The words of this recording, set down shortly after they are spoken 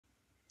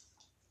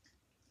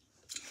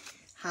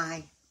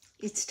Hi,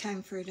 it's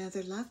time for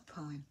another love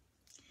poem.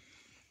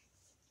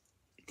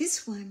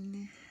 This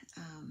one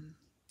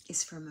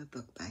is from a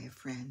book by a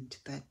friend,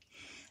 but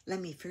let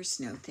me first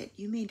note that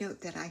you may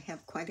note that I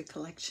have quite a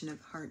collection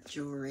of heart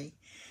jewelry.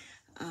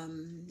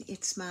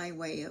 It's my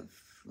way of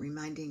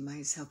reminding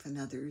myself and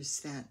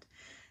others that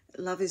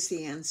love is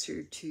the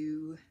answer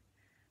to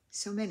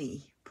so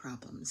many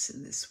problems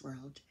in this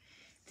world.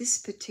 This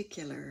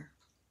particular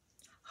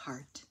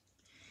heart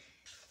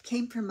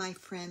came from my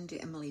friend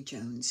Emily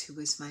Jones, who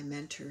was my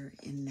mentor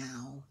in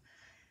Now.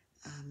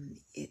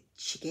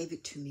 She gave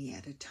it to me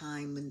at a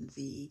time when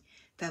the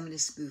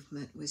feminist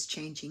movement was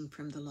changing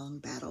from the long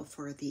battle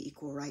for the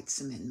Equal Rights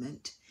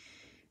Amendment,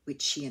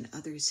 which she and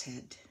others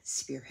had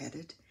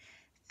spearheaded,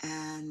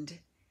 and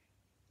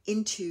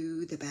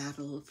into the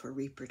battle for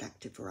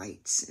reproductive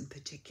rights in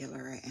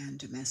particular and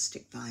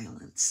domestic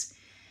violence.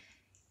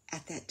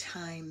 At that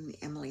time,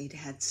 Emily had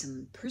had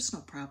some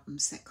personal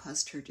problems that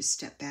caused her to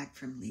step back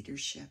from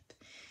leadership.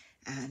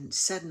 And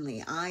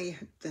suddenly I,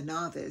 the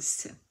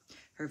novice,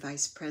 her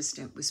vice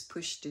president, was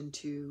pushed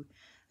into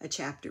a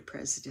chapter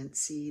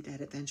presidency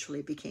that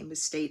eventually became a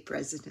state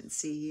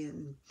presidency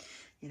and,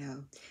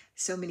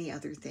 so many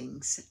other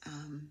things.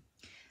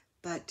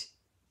 But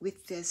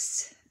with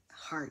this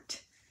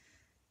heart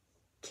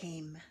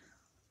came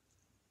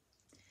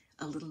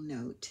a little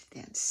note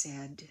that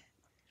said,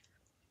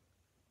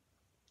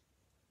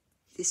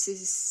 "This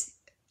is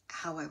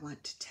how I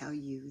want to tell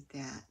you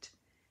that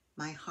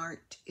my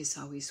heart is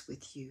always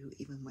with you,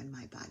 even when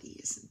my body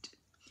isn't."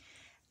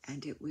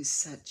 And it was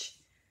such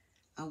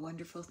a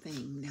wonderful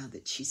thing. Now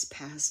that she's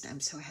passed,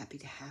 I'm so happy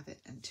to have it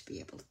and to be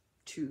able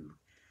to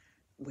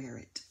wear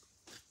it.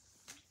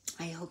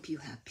 I hope you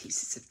have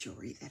pieces of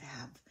jewelry that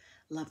have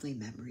lovely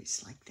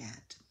memories like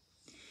that.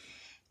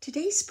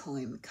 Today's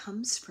poem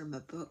comes from a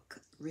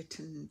book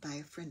written by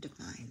a friend of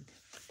mine,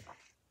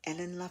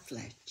 Ellen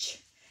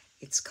LaFletch.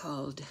 It's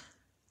called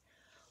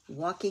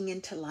Walking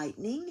into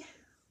Lightning.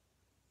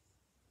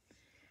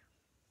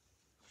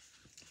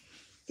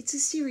 It's a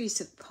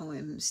series of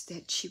poems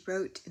that she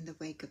wrote in the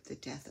wake of the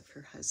death of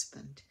her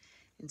husband.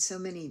 And so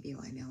many of you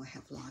I know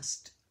have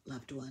lost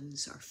loved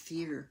ones or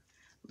fear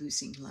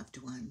losing loved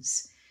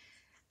ones.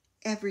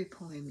 Every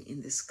poem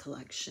in this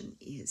collection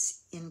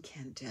is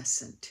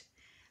incandescent.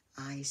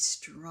 I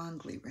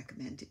strongly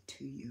recommend it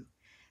to you.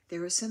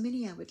 There are so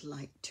many I would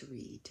like to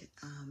read.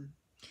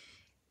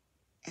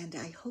 And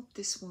I hope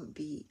this won't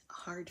be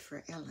hard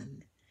for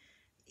Ellen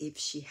if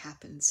she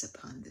happens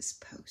upon this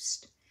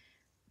post.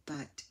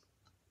 But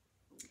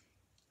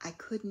I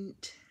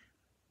couldn't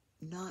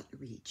not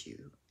read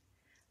you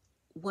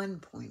one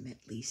poem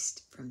at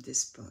least from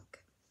this book.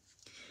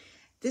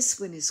 This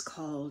one is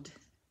called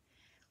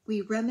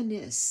We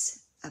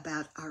Reminisce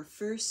About Our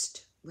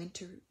First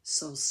Winter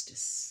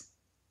Solstice.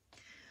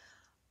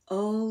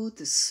 Oh,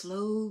 the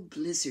slow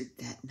blizzard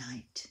that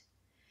night.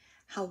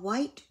 How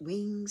white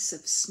wings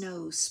of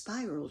snow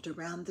spiraled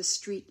around the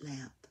street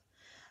lamp,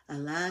 a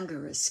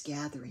languorous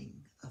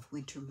gathering of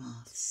winter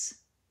moths.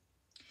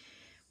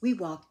 We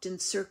walked in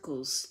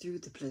circles through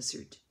the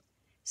blizzard.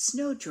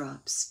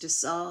 Snowdrops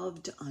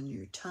dissolved on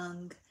your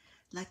tongue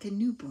like a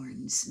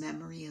newborn's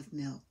memory of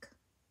milk.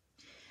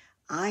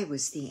 I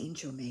was the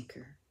angel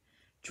maker,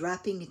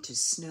 dropping into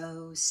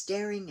snow,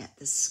 staring at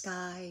the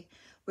sky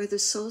where the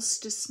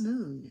solstice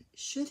moon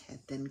should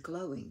have been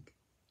glowing.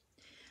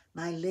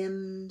 My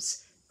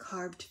limbs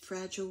carved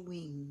fragile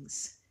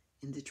wings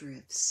in the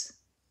drifts.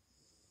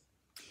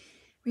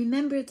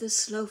 Remember the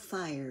slow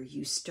fire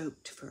you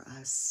stoked for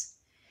us,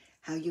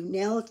 how you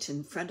knelt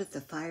in front of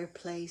the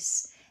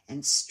fireplace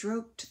and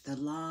stroked the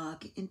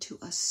log into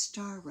a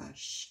star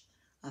rush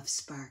of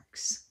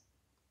sparks.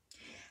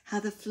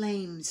 How the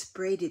flames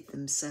braided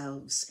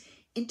themselves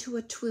into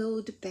a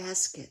twilled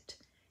basket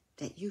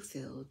that you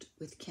filled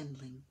with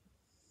kindling.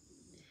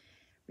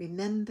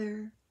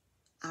 Remember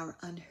our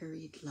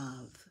unhurried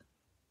love,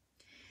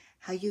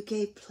 how you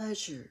gave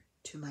pleasure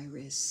to my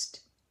wrist,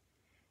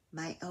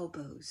 my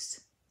elbows,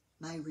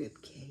 my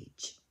rib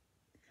cage.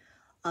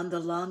 On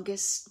the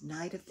longest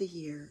night of the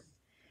year,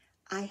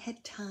 I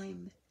had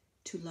time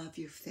to love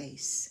your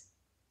face,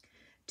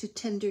 to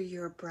tender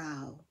your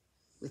brow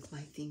with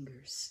my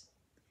fingers.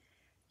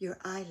 Your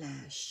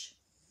eyelash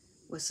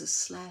was a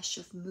slash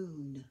of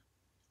moon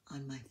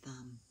on my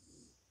thumb.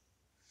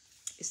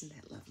 Isn't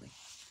that lovely?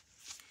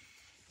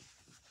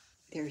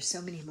 There are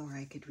so many more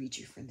I could read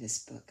you from this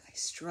book. I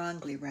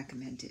strongly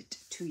recommend it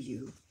to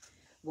you.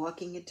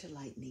 Walking into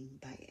Lightning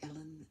by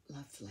Ellen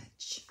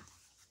LaFletch.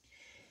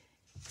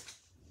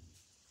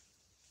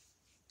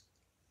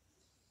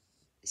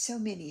 So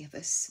many of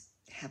us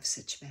have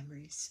such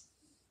memories.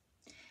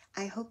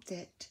 I hope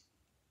that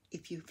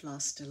if you've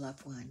lost a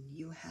loved one,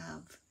 you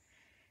have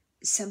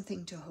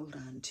something to hold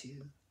on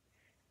to.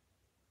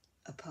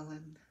 A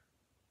poem,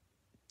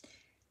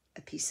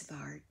 a piece of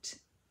art,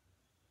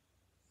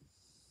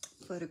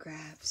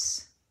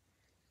 photographs,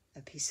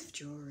 a piece of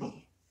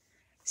jewelry,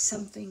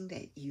 something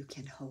that you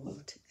can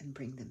hold and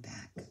bring them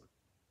back.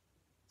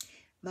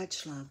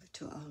 Much love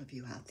to all of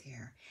you out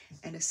there,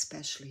 and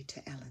especially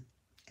to Ellen.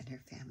 and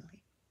her family.